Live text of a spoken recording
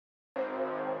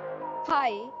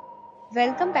Hi,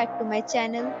 welcome back to my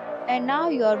channel. And now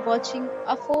you are watching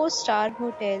a 4-star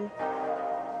hotel.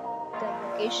 The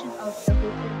location of the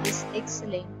hotel is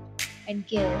excellent and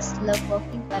guests love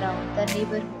walking around the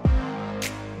neighborhood.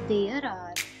 There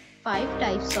are 5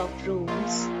 types of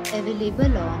rooms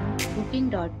available on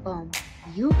booking.com.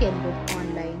 You can book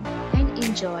online and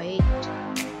enjoy it.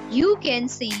 You can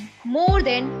see more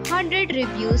than 100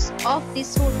 reviews of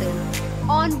this hotel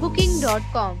on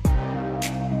booking.com.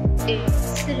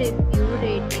 Its review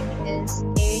rating is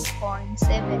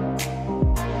 8.7,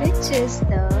 which is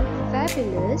the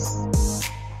fabulous.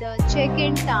 The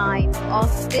check-in time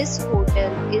of this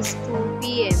hotel is 2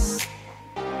 p.m.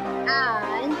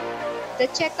 and the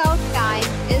checkout time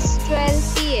is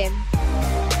 12 p.m.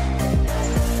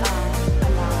 Pets are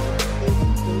allowed in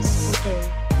this hotel.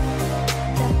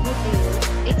 The hotel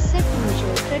accepts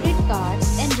major credit cards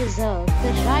and reserve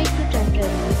the right to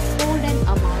temporarily hold an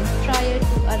amount prior to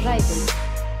arrival.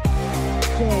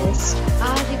 Guests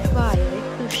are required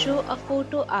to show a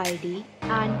photo ID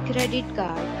and credit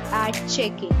card at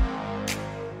check-in.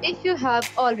 If you have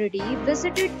already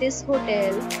visited this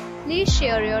hotel, please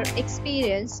share your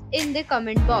experience in the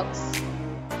comment box.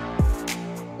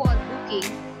 For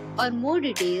booking or more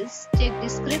details, check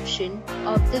description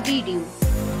of the video.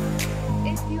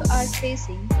 If you are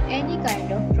facing any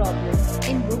kind of problem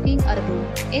in booking a room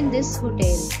in this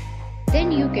hotel,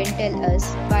 then you can tell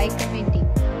us by commenting.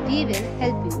 We will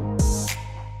help you.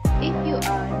 If you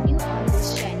are new on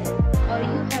this channel or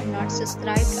you have not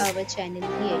subscribed our channel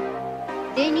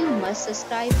yet, then you must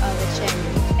subscribe our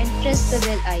channel and press the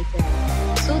bell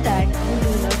icon so that you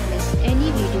do not miss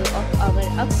any video of our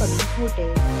upcoming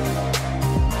hotel.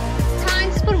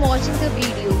 Thanks for watching the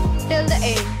video till the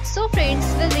end. So friends,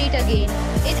 we'll meet again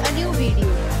in a new video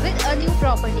with a new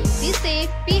property. Be safe,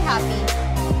 be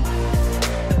happy.